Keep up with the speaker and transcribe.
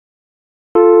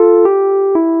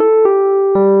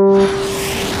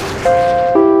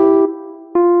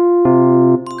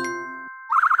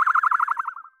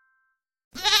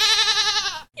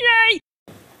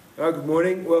good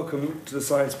morning. Welcome to the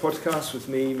Science Podcast with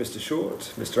me, Mr. Short,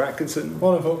 Mr. Atkinson,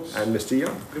 morning, folks, and Mr.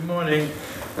 Young. Good morning.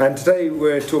 And today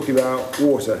we're talking about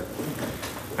water.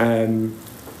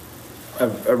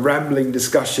 A rambling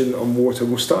discussion on water.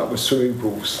 We'll start with swimming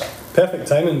pools. Perfect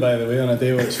timing, by the way, on a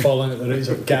day where it's falling at the rates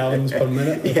of gallons per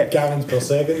minute, gallons per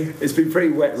second. It's been pretty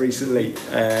wet recently.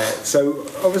 So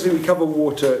obviously we cover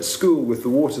water at school with the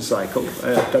water cycle.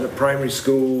 Done at primary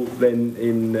school, then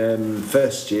in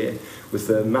first year with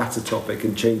the matter topic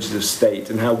and changes of state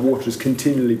and how water is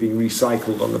continually being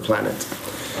recycled on the planet.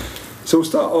 So we'll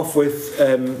start off with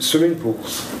swimming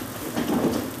pools.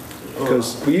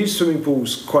 Because we use swimming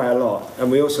pools quite a lot,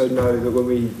 and we also know that when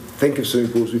we think of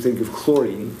swimming pools we think of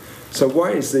chlorine. So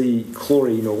why is the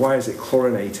chlorine, or why is it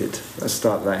chlorinated? Let's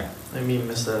start there. I mean,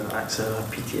 Mr. Axel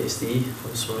had PTSD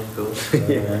from swimming pools.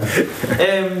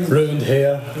 Ruined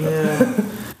hair. Yeah.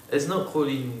 It's not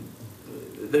chlorine.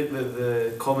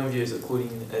 The common view is that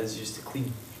chlorine is used to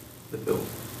clean the pool.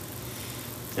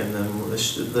 And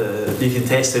you can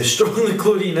test how strong the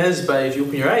chlorine is by if you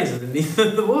open your eyes underneath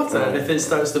the water. And if it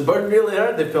starts to burn really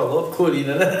hard, they put a lot of chlorine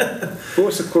in it. But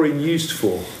what's the chlorine used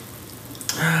for?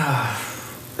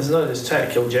 It's not just trying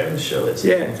to kill germs, surely.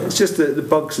 It's just the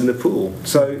bugs in the pool.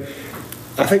 So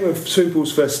I think when swimming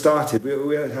pools first started,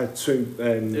 we had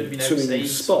swimming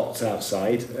spots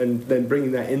outside and then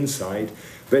bringing that inside.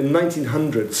 But in early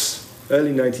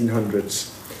 1900s,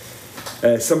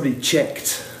 somebody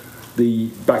checked the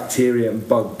bacteria and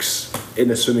bugs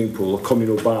in a swimming pool, a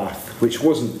communal bath, which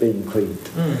wasn't being cleaned.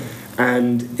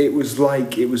 And it was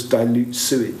dilute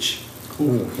sewage.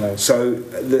 Ooh, nice. So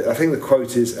I think the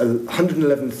quote is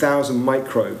 111,000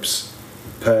 microbes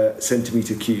per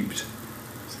centimetre cubed.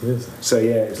 So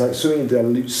yeah, it's like swimming in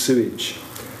dilute sewage.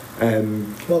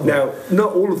 Now,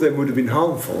 not all of them would have been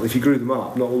harmful if you grew them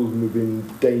up. Not all of them would have been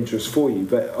dangerous for you,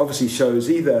 but obviously shows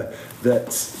either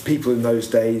that people in those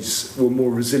days were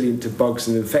more resilient to bugs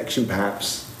and infection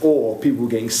perhaps, or people were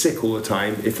getting sick all the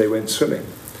time if they went swimming.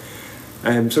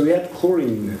 So we had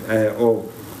chlorine or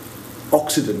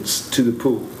oxidants to the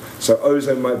pool. So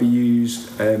ozone might be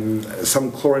used,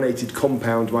 some chlorinated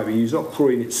compound might be used, not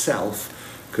chlorine itself,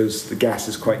 because the gas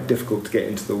is quite difficult to get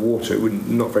into the water,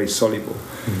 not very soluble.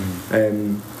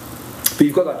 But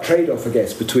you've got that trade-off, I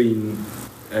guess, between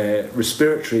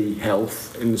respiratory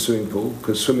health in the swimming pool,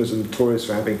 because swimmers are notorious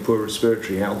for having poor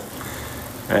respiratory health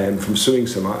from swimming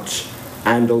so much,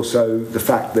 and also the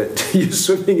fact that you're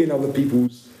swimming in other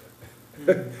people's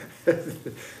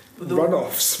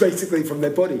runoffs, basically, from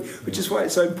their body, which is why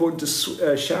it's so important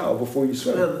to shower before you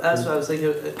swim. Well, that's what I was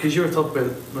thinking, because you were talking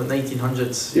about the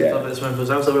 1900s, Yeah. about swimming pools.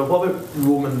 I was like, well, what about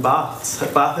Roman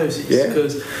bathhouses?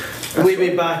 Because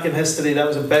way back in history, that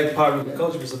was a big part of the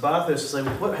culture, was the bathhouse. It's like,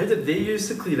 how did they use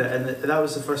to clean it? And that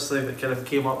was the first thing that kind of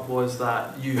came up, was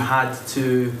that you had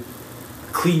to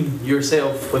clean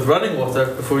yourself with running water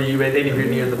before you went anywhere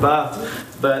near the bath.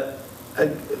 But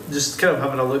just kind of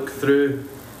having a look through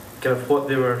kind of what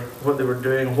they were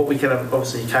doing, what we kind of,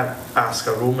 obviously you can't ask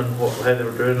a Roman how they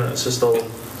were doing it, it's just all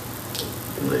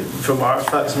like, from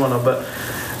artifacts and whatnot, but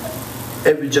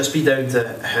it would just be down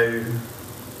to how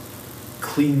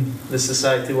clean the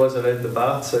society was around the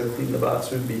baths, how clean the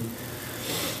baths would be.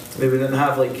 They wouldn't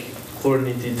have like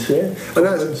chlorinated. Yeah, and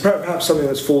that's perhaps something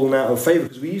that's fallen out of favour,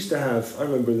 because we used to have, I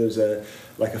remember there was a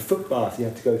foot bath you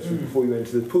had to go through before you went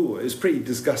into the pool. It was pretty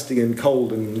disgusting and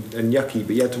cold and yucky,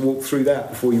 but you had to walk through that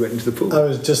before you went into the pool. I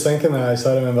was just thinking that,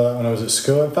 I remember that when I was at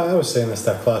school. In fact, I was saying this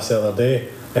to a class the other day,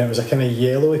 and it was a kind of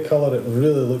yellowy colour. It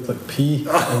really looked like pee,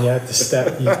 and you had to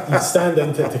you'd stand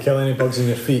into it to kill any bugs in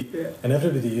your feet. And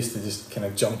everybody used to just kind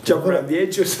of jump around the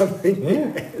edge or something.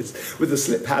 With a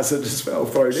slip hazard as well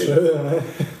thrown in.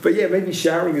 But yeah, maybe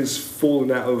showering has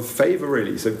fallen out of favour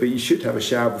really. But you should have a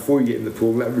shower before you get in the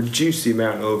pool, and that would reduce the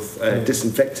amount of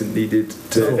disinfectant needed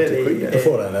to clean it.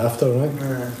 Before and after, right?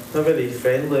 Not very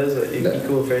friendly, is it?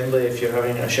 Eco-friendly if you're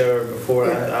having a shower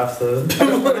before and after. I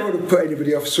don't want to put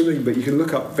anybody off swimming, but you can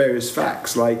look up various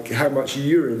facts like how much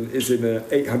urine is in a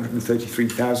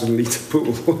 833,000 litre pool.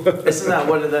 Isn't that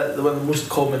one of the most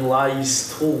common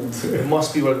lies told? It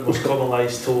must be one of the most common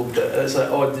lies told. That it's like,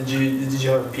 oh, did you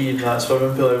have a pee in that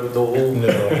swimming pool out with the hole?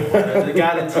 No. I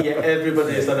guarantee you,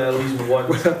 everybody has done it at least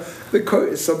once. Well, the quote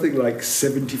is something like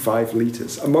 75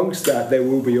 litres. Amongst that, there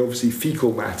will be obviously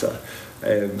faecal matter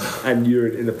and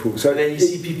urine in the pool. So and then you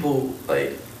see people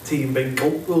like taking big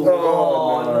gulp.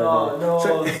 No.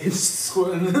 So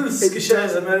squirting.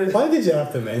 Why did you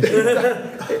have to mention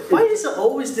that? Why does it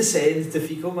always descend to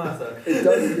fecal matter? It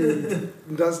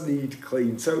does need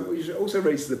clean. So which also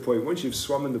raises the point, once you've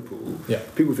swum in the pool,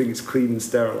 people think it's clean and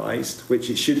sterilised, which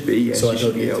it should be. Yes, so I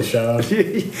don't need to shower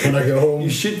when I go home. You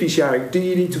should be showering. Do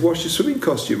you need to wash your swimming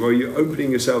costume, or are you opening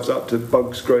yourselves up to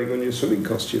bugs growing on your swimming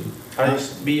costume?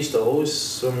 We used to always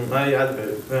swim. When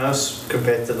I was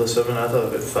competitively swimming, I thought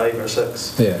about 5 or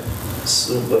 6. Yeah.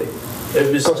 So like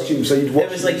it was costume. Like, so you'd watch.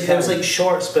 It was like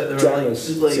shorts, but they were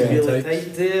like really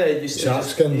tight. Yeah, shark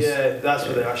skins. Yeah, that's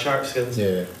what they are, shark skins.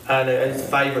 Yeah. And it was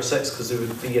 5 or 6 because they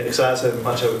would be because that's how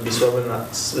much I would be swimming.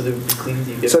 That's they would be clean.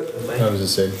 I was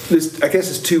just saying. I guess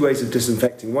there's 2 ways of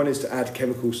disinfecting. One is to add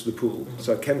chemicals to the pool,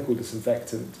 so a chemical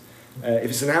disinfectant.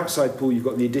 If it's an outside pool, you've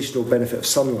got the additional benefit of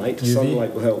sunlight. UV?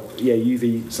 Sunlight will help. Yeah,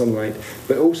 UV sunlight.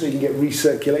 But also you can get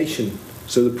recirculation.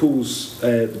 So the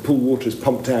pool water is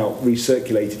pumped out,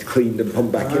 recirculated, cleaned, and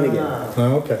pumped back in again.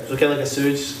 Oh, okay. So kind of like a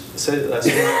sewage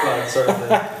plant sort of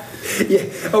thing.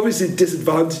 Yeah, obviously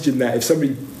disadvantage in that if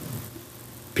somebody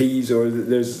pees or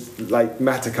there's like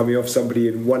matter coming off somebody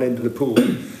in one end of the pool,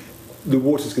 the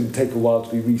water's going to take a while to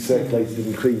be recirculated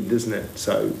and cleaned, isn't it?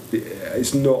 So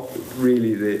it's not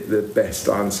really the best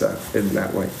answer in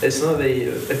that way. It's not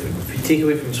if you take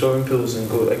away from swimming pools and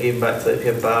go again back to like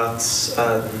your baths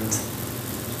and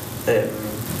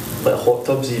like hot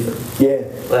tubs even. Yeah.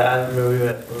 Like I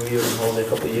remember when we were on holiday a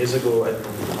couple of years ago, and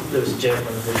there was a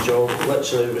gentleman whose job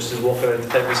literally was to walk around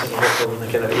every single hot tub in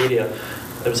the kind of area.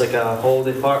 It was like a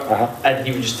holiday park, and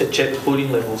he would just check the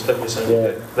chlorine levels every single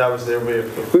day. That was their way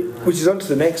of. Which is on to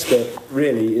the next bit,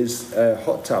 really, is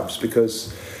hot tubs,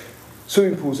 because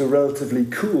swimming pools are relatively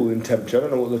cool in temperature. I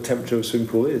don't know what the temperature of a swimming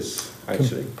pool is,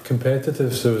 actually.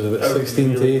 Competitive, so it was about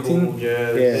 16 to 18? Cold,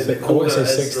 yeah. I want to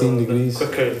say 16 degrees. The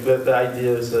quicker, the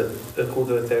idea is that the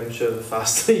colder the temperature, the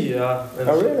faster you are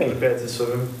in competitive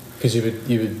swimming. Because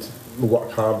you would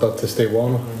work harder to stay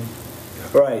warmer.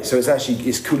 Right, so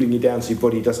it's cooling you down so your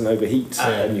body doesn't overheat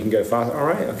and you can go faster. All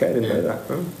right, okay, I didn't know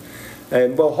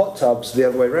that. Well, hot tubs the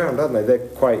other way around, aren't they? They're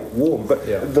quite warm, but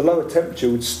the lower temperature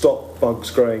would stop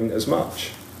bugs growing as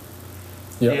much.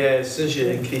 Yeah, as soon as you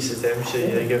increase the temperature,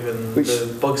 you're giving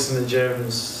the bugs and the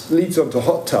germs. Leads on to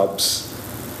hot tubs,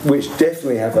 which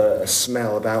definitely have a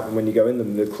smell about them when you go in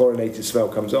them. The chlorinated smell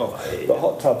comes off. But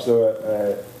hot tubs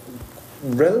are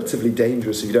relatively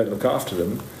dangerous if you don't look after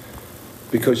them,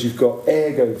 because you've got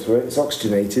air going through it, it's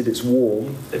oxygenated, it's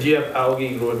warm. If you have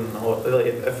algae growing in the hot, like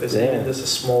if it's even just a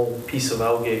small piece of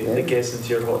algae that gets into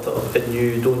your hot tub and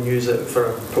you don't use it for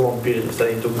a prolonged period of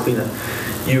time, don't clean it,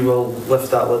 you will lift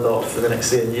that lid off for the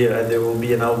next day and year, and there will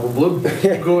be an algal bloom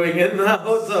going in that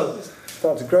hot tub.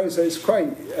 Start to grow, so it's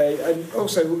quite. And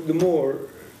also, the more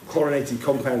chlorinated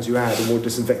compounds you add, the more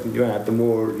disinfectant you add, the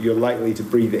more you're likely to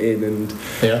breathe it in, and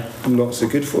not so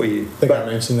good for you. I think I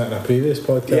mentioned that in a previous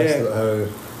podcast about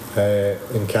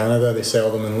how in Canada they sell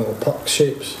them in little puck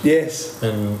shapes. Yes.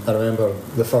 And I remember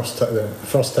the first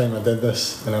time I did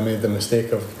this, and I made the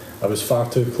mistake of I was far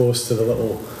too close to the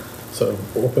little sort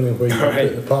of opening where you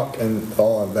put the puck, and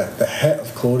the hit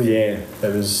of chlorine. Yeah.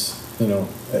 It was,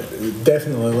 it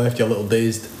definitely left you a little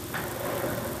dazed.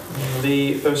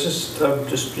 I've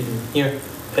just been here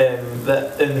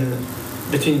that in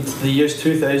between the years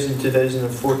 2000 and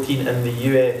 2014 in the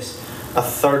US, a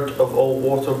third of all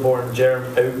waterborne germ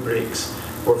outbreaks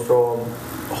were from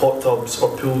hot tubs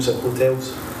or pools at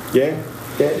hotels. Yeah,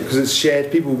 because it's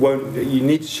shared. People won't. You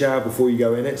need to shower before you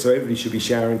go in it, so everybody should be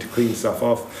showering to clean stuff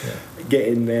off. Yeah. Get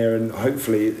in there and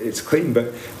hopefully it's clean.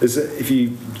 But if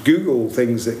you Google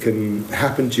things that can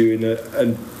happen to you in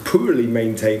a poorly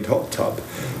maintained hot tub.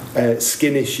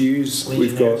 Skin issues,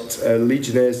 we've got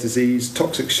Legionnaire's disease,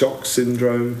 toxic shock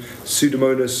syndrome,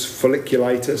 Pseudomonas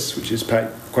folliculitis, which is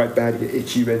quite bad, you get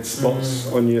itchy red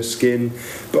spots on your skin,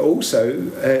 but also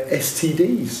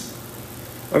STDs.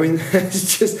 I mean,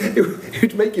 it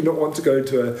would make you not want to go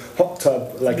into a hot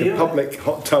tub, like a public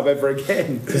hot tub ever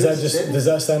again. Does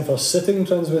that stand for sitting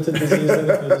transmitted disease then,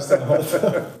 if you're just in a hot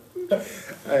tub?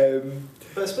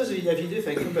 But I suppose if you do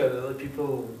think about it, like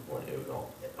people,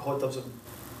 hot tubs are,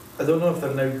 I don't know if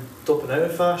they're now dropping out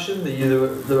of fashion. They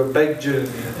were big during.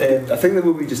 I think they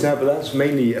will be just now, but that's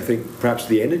mainly, I think, perhaps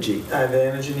the energy. The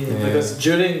energy needed, because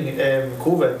during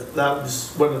COVID, that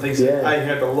was one of the things that I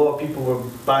heard a lot of people were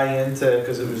buying into,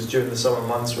 because it was during the summer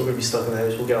months. We're going to be stuck in the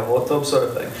house. We'll get a hot tub sort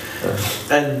of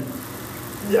thing, and.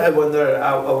 I wonder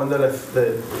if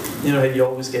how you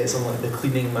always get some like the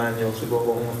cleaning manuals to go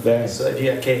along with it. So if you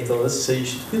get a kettle, so you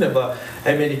should clean it. But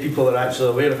how many people are actually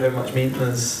aware of how much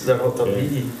maintenance their hot tub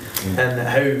needed and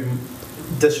how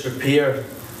disrepair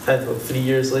And 3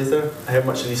 years later, how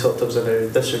much of these hot tubs are now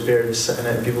disrepair, just sitting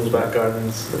out in people's back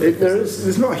gardens?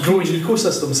 There's not a growing huge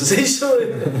ecosystems, essentially.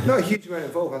 not a huge amount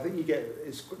involved. I think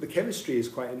the chemistry is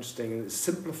quite interesting, and it's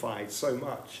simplified so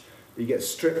much. You get a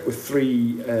strip with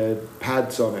 3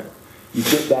 pads on it. You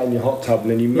dip that in your hot tub, and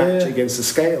then you match against the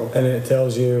scale. And it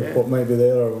tells you what might be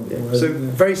there. So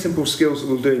very simple skills that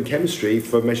we'll do in chemistry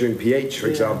for measuring pH, for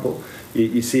example.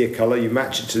 You see a colour, you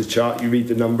match it to the chart, you read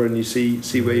the number, and you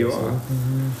see where you are.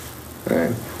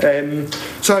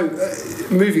 So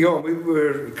moving on,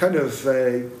 we're kind of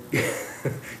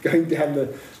going down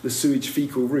the sewage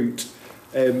fecal route.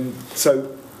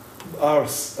 So our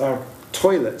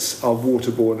toilets are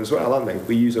waterborne as well, aren't they?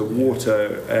 We use a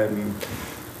water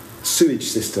sewage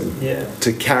system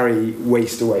to carry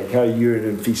waste away, carry urine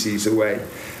and faeces away.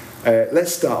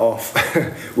 Let's start off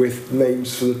with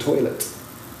names for the toilet.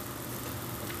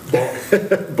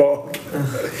 Bog.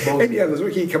 Any others?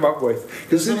 What can you come up with?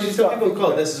 Because some people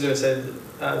call it, this is going to say,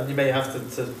 you may have to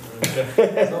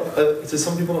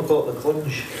some people don't call it the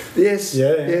clunge. Yes,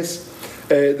 yes.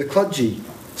 The kludgy.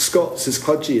 Scots is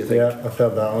kludgy, I think. Yeah, I've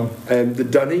heard that one. The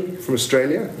dunny from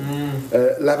Australia.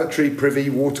 Lavatory, privy,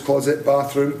 water closet,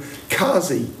 bathroom.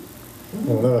 Kazi.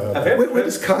 Oh, never heard that. Where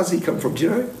does Kazi come from? Do you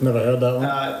know? Never heard that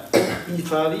one.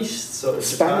 Far East, so it's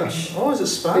Spanish. Japan. Oh, is it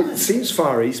Spanish? It seems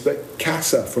Far East, but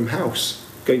casa from house.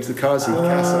 Going to the Kazi,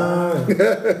 casa.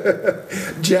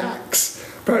 Jacks.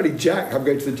 Apparently Jack, I'm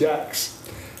going to the Jacks.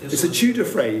 It's a Tudor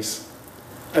phrase.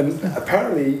 And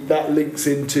apparently that links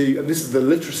into, and this is the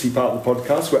literacy part of the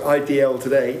podcast, we're IDL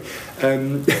today,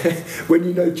 when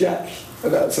you know Jack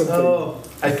about something. Oh,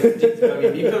 I mean,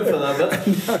 you couldn't fill that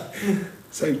bit. No.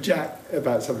 So Jack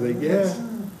about something, yes.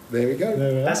 There we go.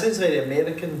 That sounds very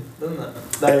American, doesn't it?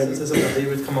 That's something they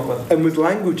would come up with. And with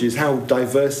languages, how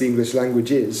diverse the English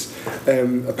language is,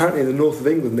 apparently in the north of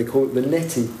England they call it the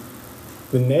netty.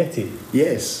 The netty?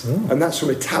 Yes, and that's from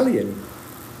Italian.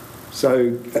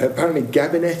 So apparently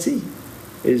gabinetti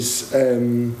is...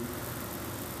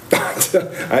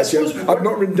 actually, I've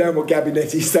not written down what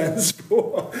gabinetti stands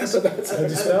for. I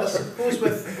suppose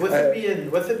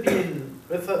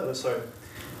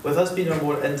with us being a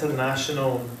more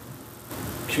international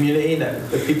community now,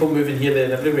 with people moving here, there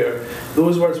and everywhere,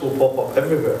 those words will pop up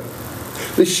everywhere.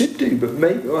 They should do, but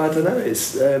maybe, well, I don't know,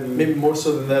 it's... maybe more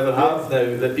so than they ever have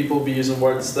now, that people will be using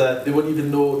words that they wouldn't even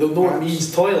know, they'll know it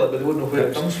means toilet, but they wouldn't know where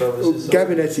it comes from. Well,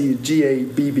 gabinetti,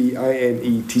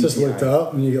 Gabbineti. Just looked it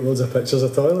up and you get loads of pictures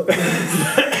of toilet.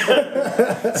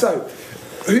 So,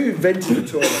 who invented the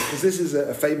toilet? Because this is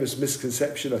a famous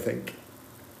misconception, I think.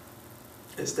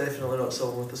 It's definitely not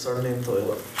someone with the surname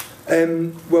toilet.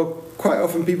 Well, quite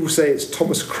often people say it's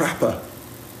Thomas Crapper.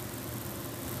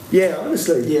 Yeah,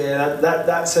 honestly. Yeah,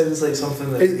 that sounds like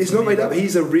something that... It's not made up.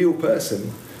 He's a real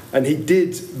person. And he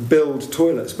did build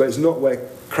toilets, but it's not where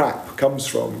crap comes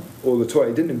from, or the toilet.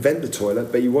 He didn't invent the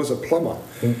toilet, but he was a plumber.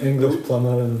 An English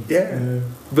plumber. And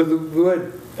But the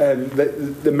word...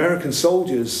 the American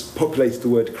soldiers populated the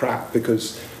word crap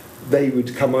because they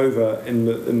would come over in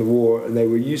the war and they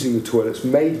were using the toilets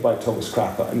made by Thomas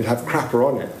Crapper, and they'd have crapper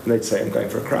on it, and they'd say, I'm going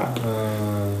for a crap.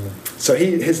 So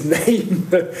his name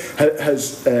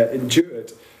has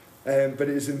endured, but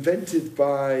it was invented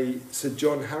by Sir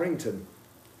John Harrington.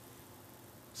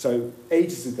 So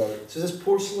ages ago. So is this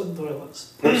porcelain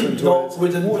toilets? Porcelain toilets. Not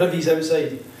wooden privies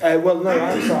outside? Well, no,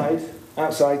 outside.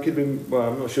 Outside could have been, well,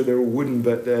 I'm not sure they're all wooden,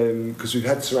 but because we've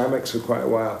had ceramics for quite a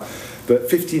while. But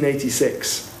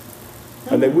 1586.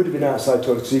 And they would have been outside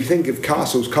toilets. So if you think of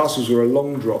castles were a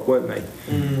long drop, weren't they?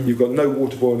 You've got no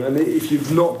waterborne. And if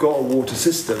you've not got a water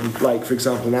system, like for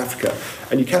example in Africa,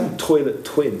 and you can toilet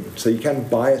twin, so you can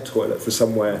buy a toilet for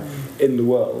somewhere in the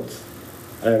world.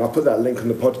 And I'll put that link on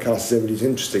the podcast if anybody's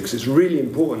interested, because it's really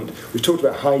important. We've talked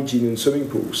about hygiene in swimming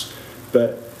pools,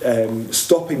 but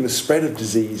stopping the spread of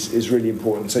disease is really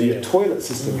important. So your toilet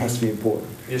system has to be important.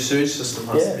 Your sewage system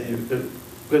has to be.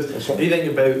 Because if you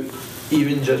think about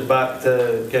even just back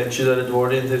to getting Tudor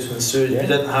Edwardian times when the sewage, we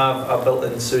didn't have a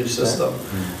built-in sewage system,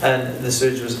 and the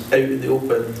sewage was out in the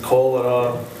open,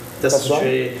 cholera,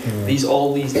 dysentery,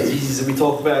 all these diseases that we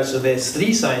talked about. So the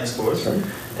S3 science course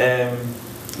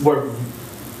were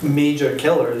major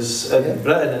killers in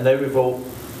Britain, and now we've all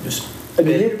just... And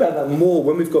you hear about that more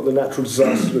when we've got the natural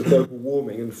disasters with global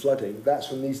warming and flooding. That's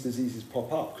when these diseases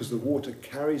pop up, because the water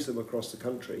carries them across the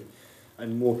country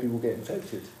and more people get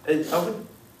infected.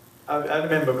 I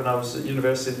remember when I was at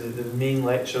university, the main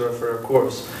lecturer for our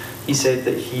course, he said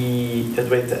that he had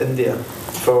went to India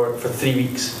for 3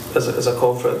 weeks as a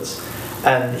conference,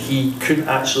 and he couldn't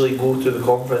actually go to the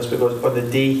conference because on the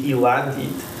day he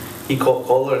landed, he caught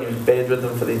cholera and he was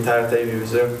bedridden for the entire time he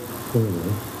was there.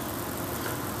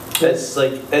 It's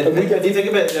like, if you think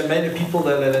about the amount of people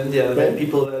that are in India, the amount of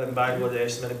people that are in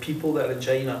Bangladesh, the amount of people that are in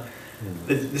China,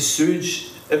 the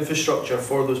sewage infrastructure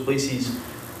for those places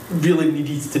really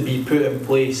needed to be put in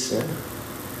place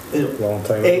long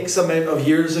time X amount of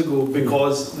years ago,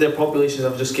 because their populations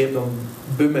have just kept on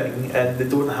booming and they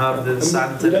don't have the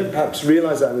sanitary. We don't perhaps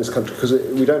realise that in this country because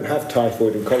we don't have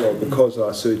typhoid and cholera because of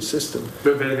our sewage system.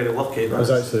 We're very, very lucky. I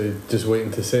was actually just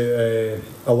waiting to say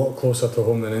a lot closer to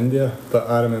home than India, but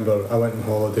I remember I went on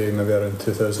holiday maybe around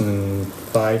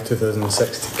 2005,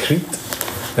 2006 to Crete,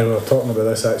 and we were talking about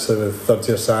this actually with third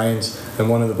year science, and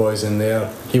one of the boys in there,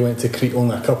 he went to Crete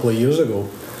only a couple of years ago,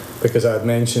 because I had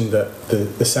mentioned that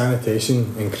the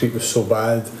sanitation in Crete was so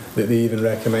bad that they even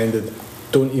recommended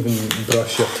don't even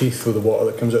brush your teeth with the water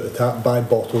that comes out the tap, buy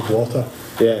bottled water,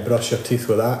 brush your teeth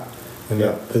with that. And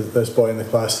this boy in the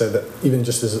class said that even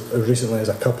just as recently as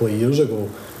a couple of years ago,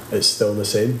 it's still the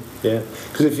same. Yeah,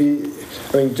 because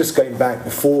just going back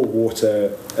before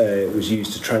water was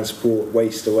used to transport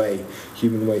waste away,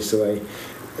 human waste away,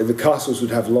 the castles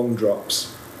would have long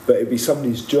drops, but it'd be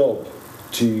somebody's job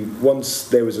to, once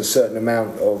there was a certain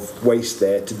amount of waste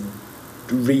there, to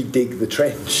redig the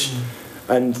trench.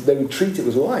 And they would treat it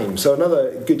with lime. So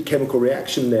another good chemical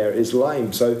reaction there is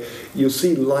lime. So you'll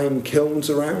see lime kilns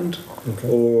around,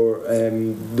 or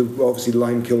obviously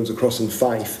lime kilns across in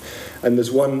Fife, and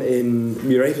there's one in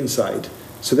Muravenside.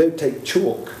 So they would take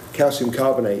chalk, calcium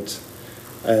carbonate,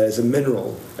 as a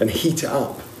mineral, and heat it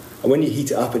up. And when you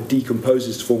heat it up, it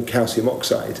decomposes to form calcium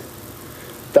oxide.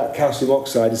 That calcium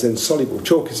oxide is then soluble.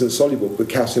 Chalk isn't soluble, but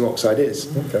calcium oxide is.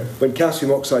 When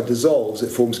calcium oxide dissolves, it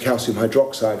forms calcium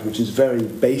hydroxide, which is very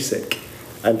basic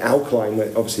and alkaline,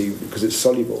 obviously, because it's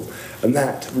soluble. And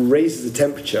that raises the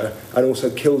temperature and also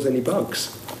kills any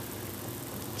bugs.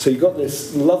 So you've got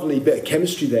this lovely bit of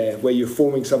chemistry there where you're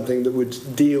forming something that would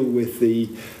deal with the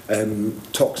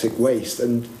toxic waste.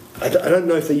 And I don't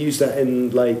know if they use that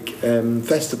in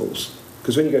festivals.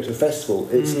 Because when you go to a festival,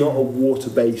 it's not a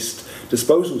water-based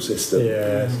disposal system.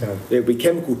 Yeah, it would be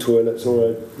chemical toilets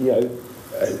or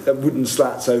a wooden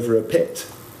slats over a pit,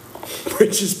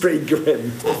 which is pretty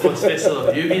grim. What festival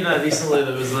have you been at recently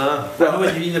that was that? I know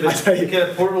what you mean about kind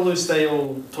of Portaloo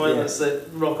style toilets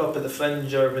that rock up at the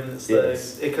fringe, or when it's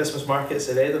the Christmas markets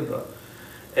in Edinburgh.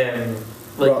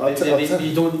 They are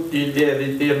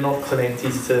not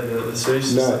connected to the sewage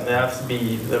system. They have to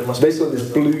be. They've got this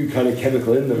blue kind of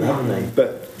chemical in them, haven't they?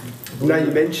 But now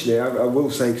you mention it, I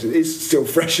will say, because it's still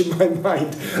fresh in my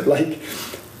mind. Like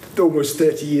almost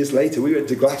 30 years later, we went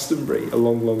to Glastonbury a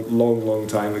long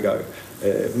time ago,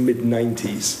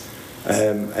 mid-90s,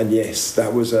 and yes,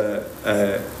 that was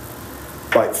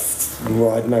I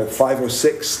don't know, 5 or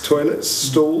 6 toilets,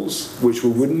 stalls, which were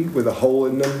wooden with a hole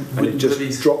in them, and it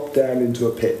just dropped down into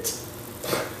a pit.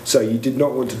 So you did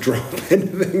not want to drop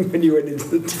anything when you went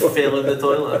into the toilet. Fell in the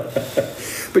toilet.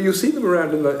 But you'll see them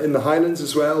around in the Highlands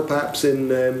as well. Perhaps in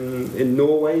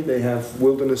Norway they have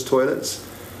wilderness toilets,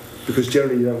 because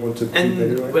generally you don't want to poop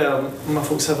anyway. Well, my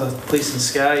folks have a place in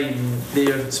Skye, and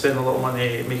they spend a lot of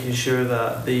money making sure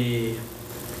that they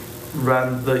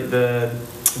ran the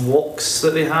walks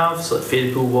that they have, so like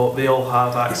Fairypool Walk, they all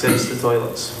have access to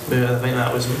toilets. I think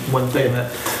that was one thing that,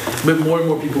 with more and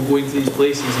more people going to these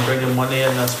places and bringing money in,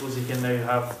 I suppose they can now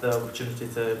have the opportunity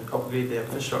to upgrade the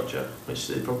infrastructure, which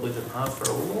they probably didn't have for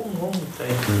a long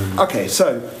time. Okay,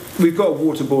 so we've got a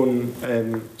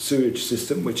waterborne sewage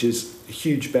system, which is a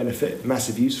huge benefit,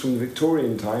 massive use from the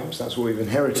Victorian times. That's what we've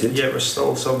inherited. Yeah, we're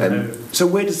still somehow. So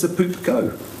where does the poop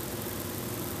go?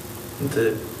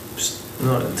 Into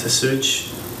sewage,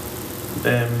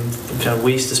 kind of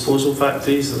waste disposal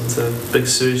factories, into big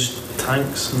sewage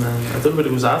tanks, and then I don't know where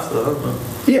it goes after that. But.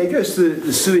 Yeah, it goes to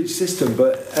the sewage system,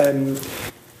 but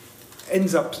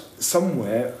ends up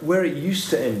somewhere. Where it used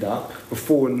to end up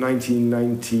before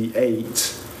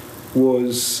 1998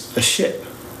 was a ship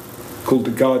called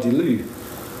the Gardyloo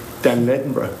down in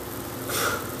Edinburgh.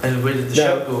 And where did the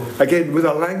ship go? Again, with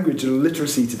our language and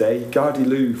literacy today,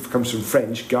 Gardyloo comes from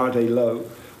French, garde l'eau,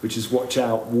 which is watch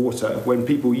out, water, when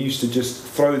people used to just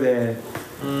throw their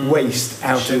waste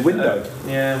out the window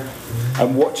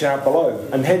and watch out below.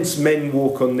 And hence men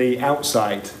walk on the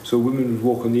outside, so women would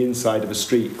walk on the inside of a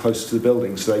street close to the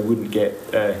building so they wouldn't get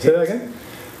hit. Say that again?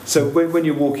 So when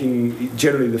you're walking,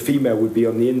 generally the female would be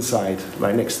on the inside,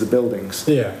 like next to the buildings.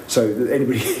 Yeah. So that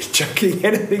anybody chucking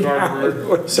anything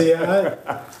out. See,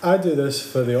 I do this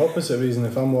for the opposite reason.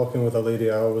 If I'm walking with a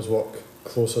lady, I always walk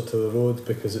closer to the road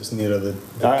because it's nearer the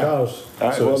cars.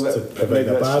 So it's to provide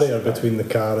a barrier between the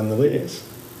car and the lady.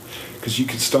 Because you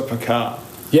could stop a car.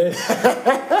 Yes.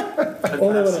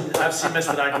 I've seen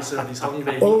Mr. Atkinson when he's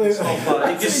hungry. Only- He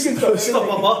can stop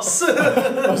a bus.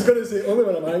 I was going to say, only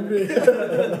when I'm angry.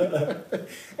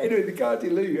 Anyway, the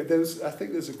Gardyloo, I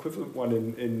think there's an equivalent one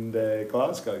in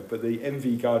Glasgow, but the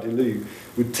MV Gardyloo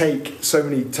would take so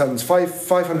many tons,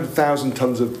 500,000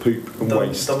 tons of poop and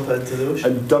waste, dump it into the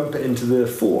ocean. and dump it into the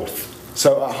Forth.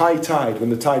 So at high tide, when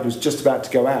the tide was just about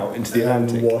to go out into the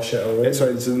Atlantic, wash it away.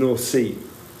 into the North Sea,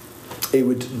 it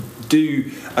would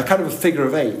do a kind of a figure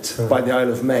of 8 by the Isle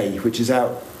of May, which is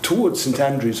out towards St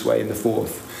Andrew's Way in the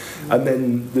Forth. And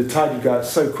then the tide would go out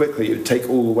so quickly it would take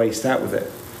all the waste out with it.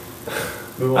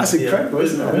 That's incredible,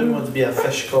 isn't it? I wouldn't want to be a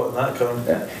fish caught in that current.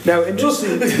 Yeah. Now,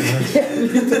 interesting.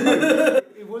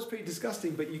 It was pretty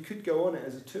disgusting, but you could go on it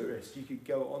as a tourist. You could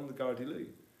go on the Gardyloo.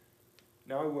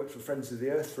 Now, I worked for Friends of the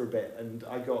Earth for a bit, and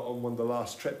I got on one of the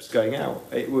last trips going out.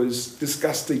 It was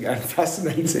disgusting and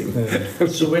fascinating.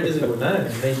 So where does it go now?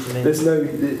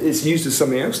 It's used as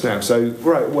something else now. So,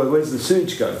 right, well, where's the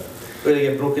sewage go? Where they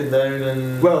get broken down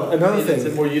and... Well, another thing... Is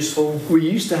it more useful? We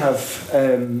used to have...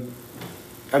 and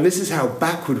this is how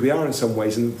backward we are in some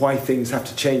ways, and why things have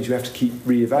to change. We have to keep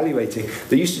re-evaluating.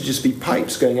 There used to just be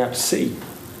pipes going out to sea.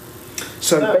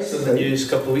 So that was in the news a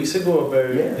couple of weeks ago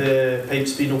about the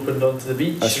pipes being opened onto the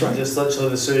beach. That's right. And just literally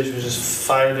the sewage was just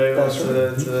fired out onto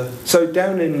the... So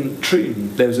down in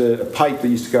Troon, there was a pipe that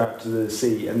used to go out to the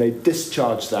sea, and they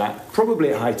discharged that,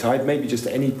 probably at high tide, maybe just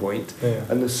at any point,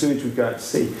 and the sewage would go out to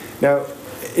sea. Now,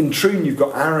 in Troon, you've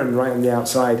got Arran right on the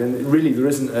outside, and really there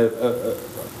isn't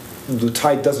the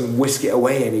tide doesn't whisk it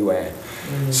away anywhere.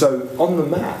 So on the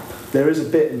map, there is a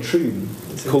bit in Troon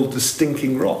called the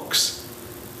Stinking Rocks.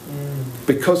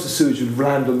 Because the sewage would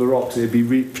land on the rocks, it would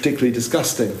be particularly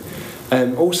disgusting.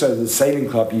 Also, the sailing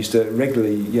club used to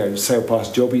regularly, sail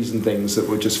past jobbies and things that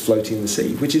were just floating in the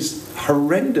sea, which is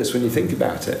horrendous when you think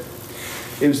about it.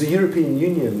 It was the European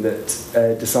Union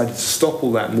that decided to stop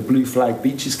all that, and the blue flag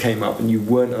beaches came up, and you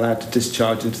weren't allowed to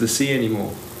discharge into the sea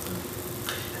anymore.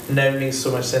 Now it makes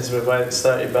so much sense about why it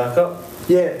started back up.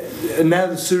 Yeah, and now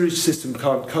the sewage system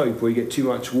can't cope, or you get too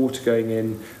much water going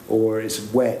in, or it's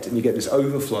wet, and you get this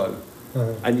overflow.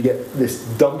 And you get this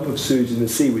dump of sewage in the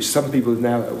sea, which some people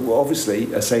now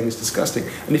obviously are saying is disgusting.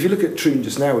 And if you look at Troon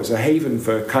just now, it's a haven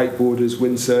for kiteboarders,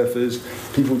 windsurfers,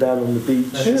 people down on the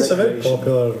beach. I think it's a very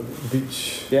popular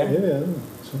beach. Yeah.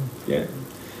 Yeah.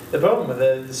 The problem with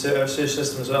our sewage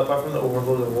system as well, apart from the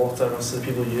overload of water and most of the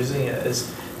people using it,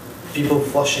 is people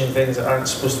flushing things that aren't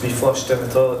supposed to be flushed down the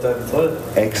toilet.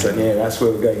 Excellent, yeah, that's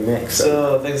where we're going next.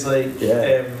 So things like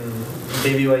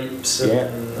baby wipes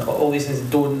and all these things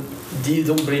don't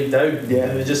break down.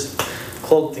 They just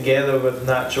clog together with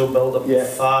natural build-up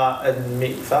of fat and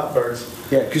make fat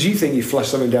bursts. Yeah, because you think you flush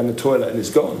something down the toilet and it's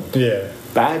gone. Yeah.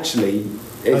 But actually,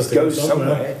 it goes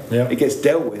somewhere. Yeah. It gets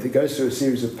dealt with. It goes through a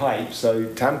series of pipes, so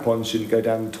tampons shouldn't go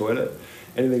down the toilet.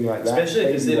 Anything like that. Especially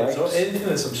because anything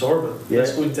that's absorbent,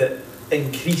 that's going to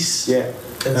increase in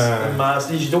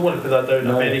mass. You don't want to put that down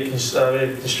a very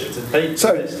constricted pipe.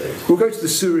 So, we'll go to the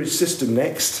sewerage system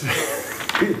next.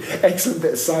 Excellent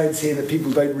bit of science here that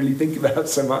people don't really think about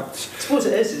so much. I suppose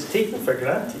it is, it's taken for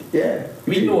granted. Yeah.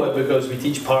 We know it because we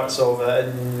teach parts of it,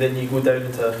 and then you go down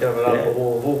into kind of a rabbit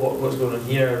hole of what's going on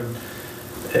here.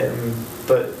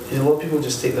 But a lot of people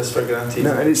just take this for granted.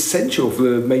 No, and it's essential for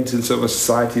the maintenance of a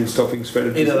society and stopping spread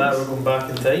of disease. Either that or we're going back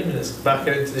in time and it's back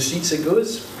out into the streets it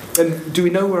goes. And do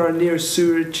we know where our nearest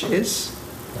sewerage is?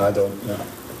 I don't know.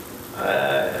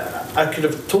 I could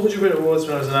have told you where it was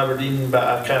when I was in Aberdeen, but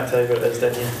I can't tell you where it is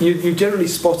down here. You generally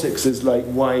spot it as like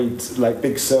wide, like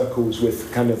big circles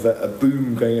with kind of a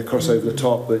boom going across over the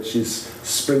top, which is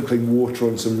sprinkling water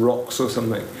on some rocks or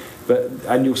something.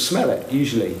 And you'll smell it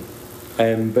usually.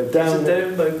 But down. Is it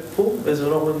down by Pullman? Is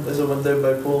there one down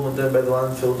by Pullman, down by the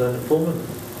landfill down at Pullman?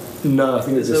 No, I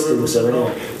think it's still so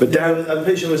anyway. But down. I'm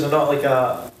pretty sure was not like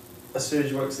a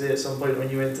sewage works there at some point when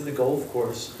you went to the golf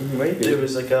course. Maybe. There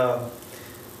was like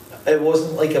it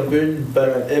wasn't like a boon,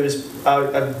 but it was.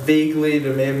 I vaguely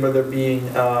remember there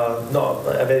being not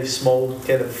like a very small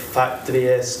kind of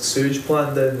factory-esque sewage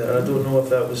plant down there. I don't know if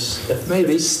that was.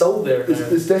 Maybe it's still there.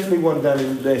 There's definitely one down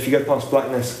in there if you go past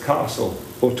Blackness Castle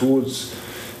or towards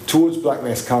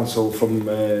Blackness Castle from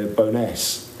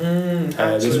Bowness.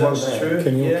 There's one there.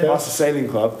 Can you past the sailing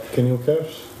club. Can you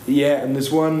curse? Yeah, and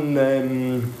there's one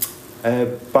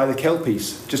by the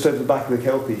Kelpies, just over the back of the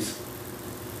Kelpies.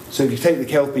 So if you take the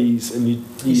Kelpies and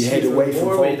you head away from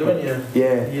Falkirk, don't you?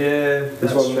 Yeah,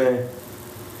 there's one there.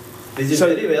 They do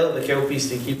very well at the Kelpies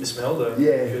to keep the smell down.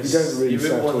 Yeah, you don't really. You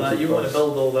wouldn't want that. You want to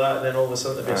build all that, and then all of a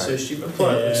sudden it'd be a sewage treatment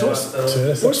plant. Yeah. So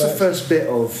what's the first bit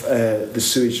of the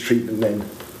sewage treatment then?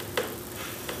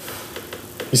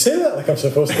 You say that like I'm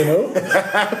supposed to know.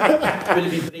 Would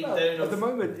it be breakdown at the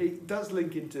moment, it does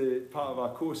link into part of our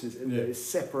courses, and it's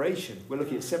separation. We're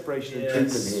looking at separation and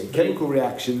treatment here, chemical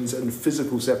reactions and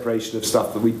physical separation of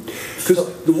stuff that we.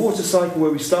 Because the water cycle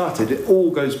where we started, it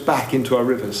all goes back into our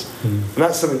rivers, and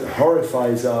that's something that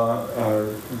horrifies our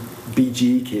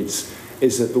BGE kids.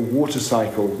 Is that the water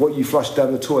cycle? What you flush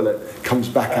down the toilet comes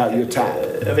back out your tap.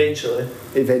 Eventually.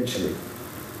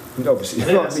 And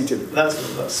obviously, not immediately.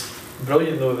 That's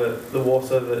brilliant though, that the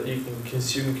water that you can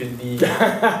consume can be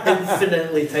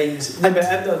infinitely times. I'm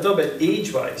talking about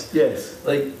age-wise. Yes.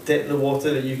 Like the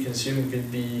water that you consume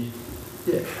could be.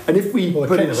 Yeah. And if we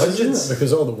put it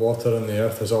because all the water on the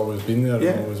earth has always been there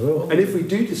as well. And if we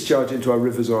do discharge into our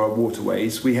rivers or our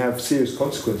waterways, we have serious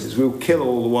consequences. We'll kill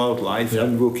all the wildlife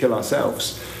and we'll kill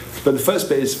ourselves. But the first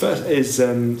bit is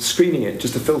screening it,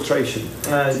 just a filtration,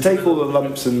 to take all the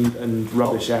lumps and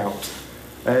rubbish out.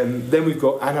 Then we've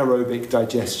got anaerobic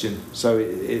digestion. So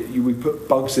we put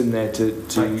bugs in there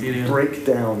to break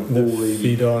down all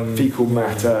the fecal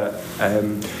matter.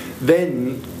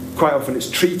 Then quite often it's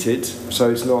treated, so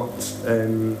it's not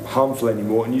harmful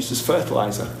anymore, and used as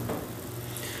fertiliser.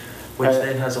 Which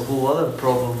then has a whole other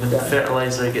problem when the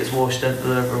fertiliser gets washed into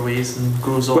the riverways and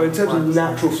grows on. Well, in terms of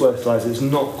natural fertiliser, it's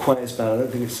not quite as bad. I don't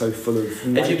think it's so full of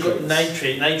nitrates. If you've got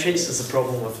nitrates is the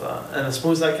problem with that. And I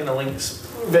suppose that kind of links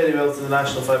very well to the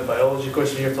National Five Biology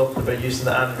course when you're talking about using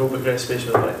the anaerobic respiration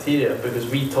of bacteria, because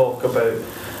we talk about,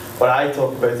 or I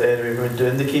talk about anyway, when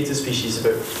doing indicator species,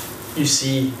 about you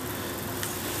see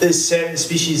there's certain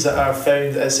species that are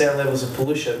found at certain levels of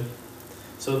pollution.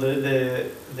 So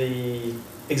the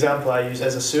example I use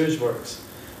is a sewage works,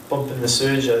 pumping the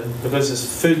sewage in, because it's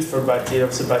food for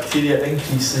bacteria, so bacteria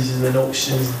increases and then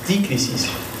oxygen decreases.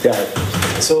 Yeah.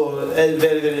 So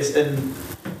very in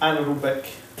anaerobic,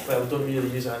 well, we don't really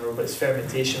use anaerobic, it's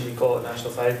fermentation, we call it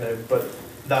National 5 now, but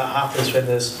that happens when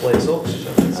there's less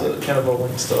oxygen, so it kind of all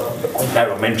links to that.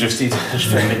 Now I'm interested in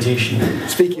fermentation.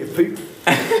 Speaking of poop,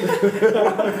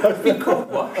 I've been called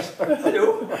worse.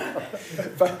 Hello.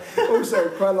 But also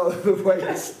quite a lot of the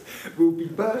waste will be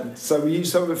burnt. So we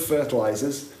use some of the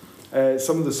fertilisers.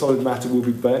 Some of the solid matter will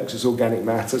be burnt because it's organic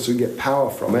matter, so we can get power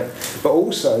from it. But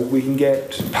also we can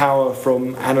get power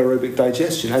from anaerobic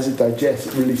digestion. As it digests,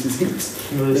 it releases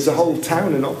heat. There's a whole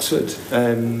town in Oxford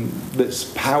that's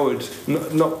powered,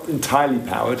 not entirely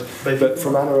powered, but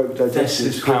from anaerobic digestion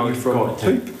it's powered from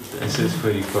poop. This is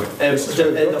where you got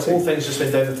the whole thing's just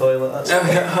went down the toilet.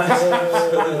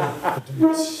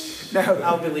 Now,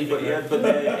 I'll believe it. Yeah, but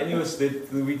anyways,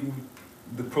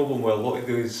 the problem with a lot of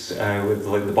those, with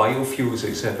like the biofuels,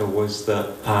 etc., was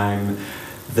that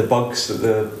the bugs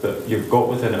that you've got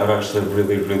within it are actually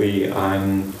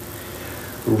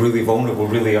really vulnerable,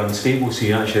 really unstable. So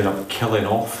you actually end up killing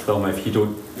off them if you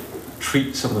don't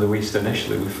treat some of the waste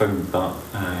initially. We found that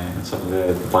in some of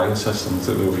the biosystems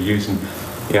that we were using,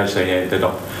 it actually ended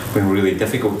up being really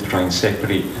difficult to try and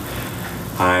separate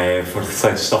for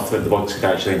the stuff that the bugs could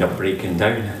actually end up breaking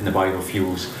down in the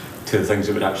biofuels to the things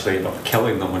that would actually end up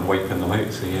killing them and wiping them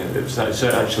out. So yeah,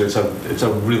 it's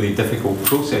a really difficult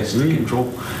process to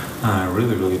control.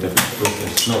 Really difficult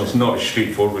process. No, it's not as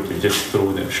straightforward as just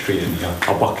throwing it straight into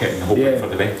a bucket and hoping for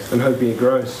the best. And hoping it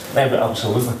grows. Yeah, but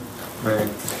absolutely. Right.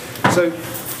 So,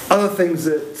 other things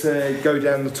that go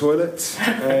down the toilet.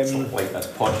 It's like this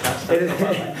podcast.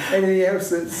 Anything else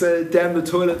that's down the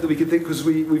toilet that we could think? Because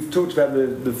we've talked about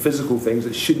the physical things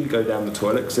that shouldn't go down the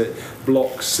toilet because it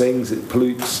blocks things, it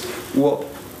pollutes.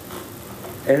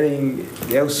 Anything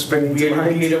else springing to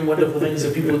mind? Weird and wonderful things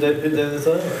that people don't put down the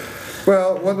toilet.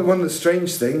 Well, one of the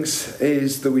strange things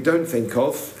is that we don't think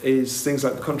of is things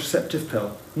like the contraceptive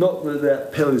pill. Not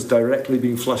that pill is directly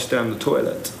being flushed down the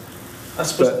toilet. I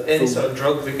suppose any sort of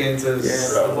drug that gets into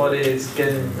the body is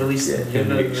getting released in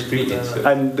urine.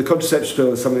 And the contraceptive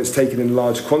pill is something that's taken in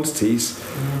large quantities.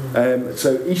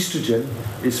 So estrogen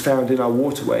is found in our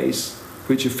waterways,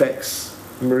 which affects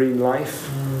marine life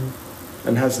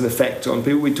and has an effect on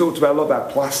people. We talked a lot about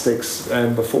plastics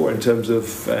before in terms of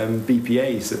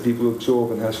BPAs that people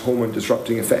absorb and has hormone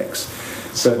disrupting effects.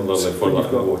 Similarly for like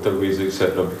waterways,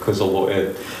 etc., because a lot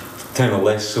of kind of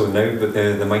less so now, but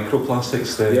the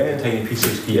microplastics, the tiny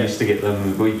pieces, you used to get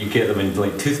them. You get them in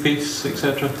like toothpaste,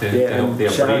 etc. to help the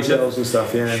shower gels and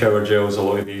stuff. Yeah, shower gels. A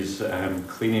lot of these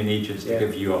cleaning agents to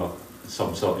give you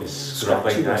some sort of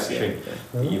scrubbing action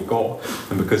that you've got,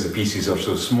 and because the pieces are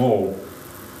so small,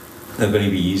 they're going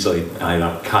to be easily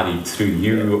either carried through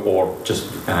you or just.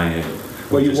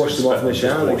 Well, you wash them off in the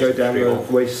shower, they go down the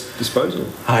waste disposal.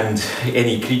 And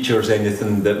any creatures,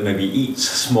 anything that maybe eats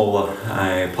smaller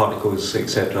particles,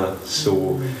 etc.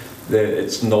 So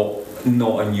it's not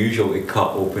not unusual to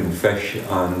cut open fish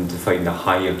and to find the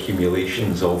high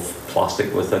accumulations of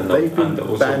plastic within them. They've been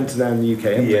banned now in the UK,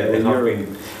 haven't yeah, they? They have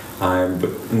been,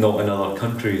 but not in other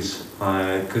countries,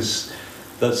 because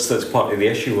that's part of the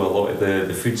issue with a lot of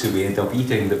the foods that we end up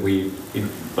eating, that we,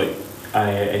 like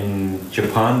in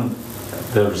Japan,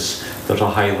 there's a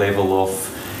high level of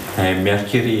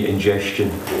mercury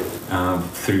ingestion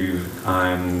through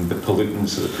the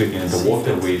pollutants that they're putting into seafood.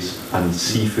 Waterways, and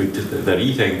seafood that they're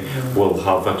eating will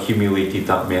have accumulated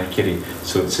that mercury.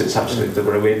 So it's actually that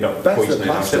we end up Back to the poisoning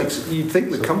plastics, ourselves. you'd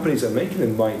think the companies that are making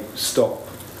them might stop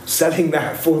selling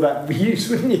that for that use,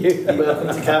 wouldn't you?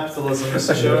 Welcome to capitalism,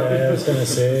 Mr. Sure. Yeah, I was going to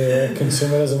say,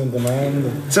 consumerism and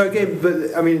demand. So again,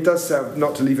 but I mean, it does sound,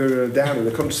 not to leave everyone down,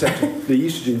 the contraceptive, the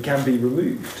estrogen can be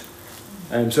removed.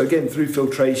 So again, through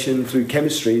filtration, through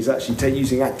chemistry, is actually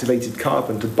using activated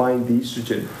carbon to bind the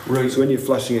estrogen. Right. So when you're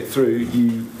flushing it through,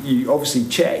 you obviously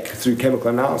check through chemical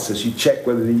analysis, you check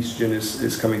whether the estrogen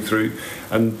is coming through,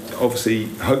 and obviously,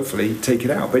 hopefully, take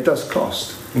it out. But it does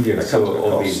cost. Yeah, That so comes at a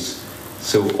cost.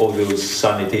 all those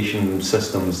sanitation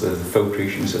systems, the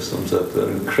filtration systems, they're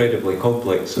incredibly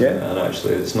complex, and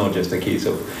actually it's not just a case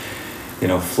of,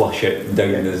 flush it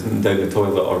down the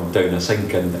toilet or down a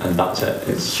sink and that's it.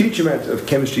 It's a huge amount of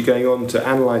chemistry going on to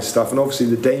analyse stuff, and obviously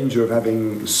the danger of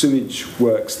having sewage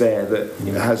works there that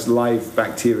has live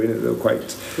bacteria in it that are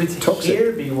quite Would toxic.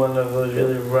 hair be one of those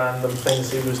really random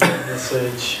things he was doing in the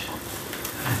sewage?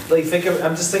 Like,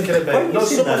 I'm just thinking about. Not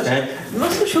so much. I'm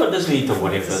not so sure it doesn't need to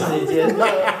worry about that. Yeah, no,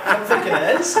 I'm thinking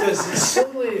it is because it's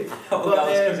solely.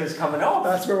 Because it's coming off.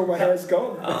 That's where all my hair's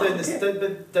gone.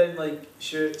 Down like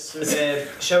shower feeds.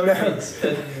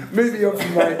 Moving on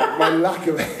from my lack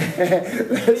of hair.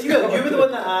 You were the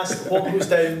one that asked what goes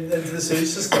down into the sewage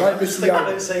system. Like Mr.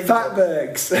 Young,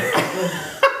 fatbergs.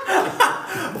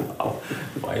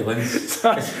 Violence.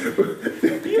 Again,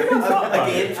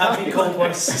 I've been called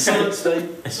worse, so it's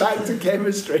fine. Back to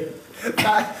chemistry.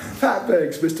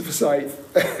 Fatbergs, Mr. Forsyth.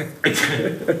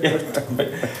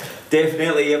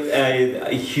 Definitely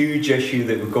a huge issue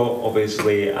that we've got,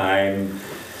 obviously.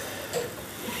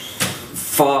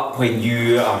 Fat, when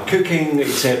you are cooking,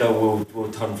 etc., will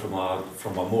turn from a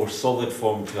more solid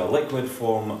form to a liquid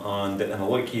form, and in a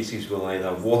lot of cases we'll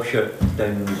either wash it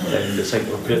down the sink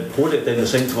or pour it down the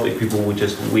sink. A lot of people will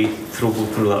just throw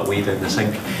that way down the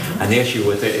sink, and the issue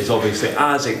with it is obviously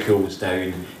as it cools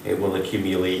down it will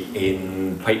accumulate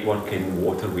in pipework, in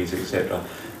waterways, etc.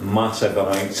 Massive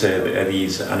amounts of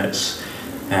these, and it's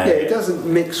it doesn't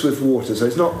mix with water, so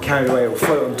it's not carried away. It'll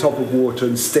float on top of water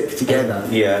and stick together.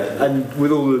 Yeah, and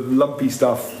with all the lumpy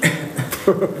stuff,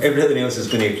 everything else is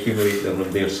going to accumulate them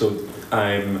there. So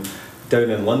down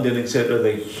in London, etc.,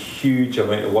 the huge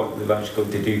amount of work they've actually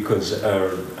got to do, because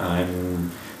our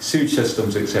sewage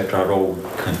systems, etc., are all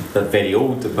they're very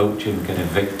old. They're built in kind of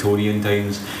Victorian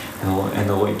times in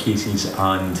a lot of cases,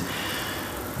 and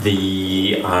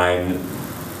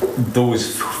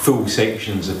those full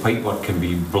sections of pipework can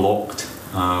be blocked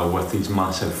with these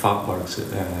massive fatbergs.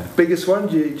 Biggest one?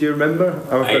 Do you remember? I've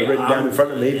got it written down in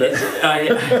front of me, but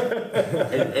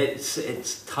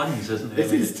it's tons, isn't it?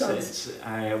 It is tons.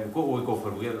 We'll go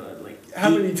for how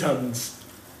many tons?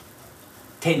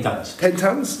 10 tons. 10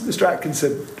 tons? Mr.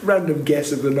 Atkinson, random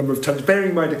guess of the number of tons. Bearing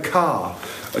in mind a car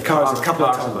is a couple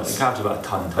of tons. A car's about a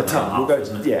ton. A ton. We'll go,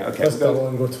 isn't it? Yeah, okay. Let's double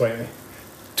and go 20.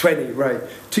 20, right.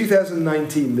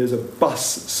 2019, there's a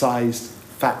bus-sized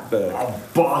fatberg. A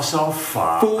bus of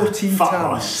fat. 40 fat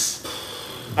tons. Bus.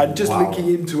 And just Wow. linking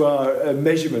into our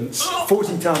measurements,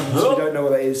 40 tons, we don't know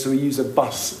what that is, so we use a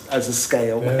bus as a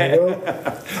scale.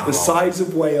 The size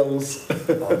of Wales.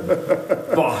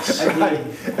 Bus.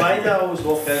 Why do I always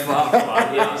walk in?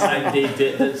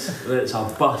 It's a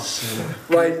bus.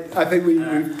 Right, I think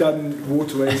we've done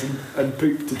waterways and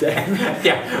poop today.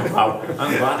 Yeah, well,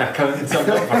 I'm glad I counted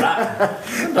something for that.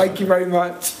 Thank you very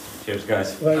much. Cheers,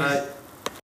 guys. Thanks.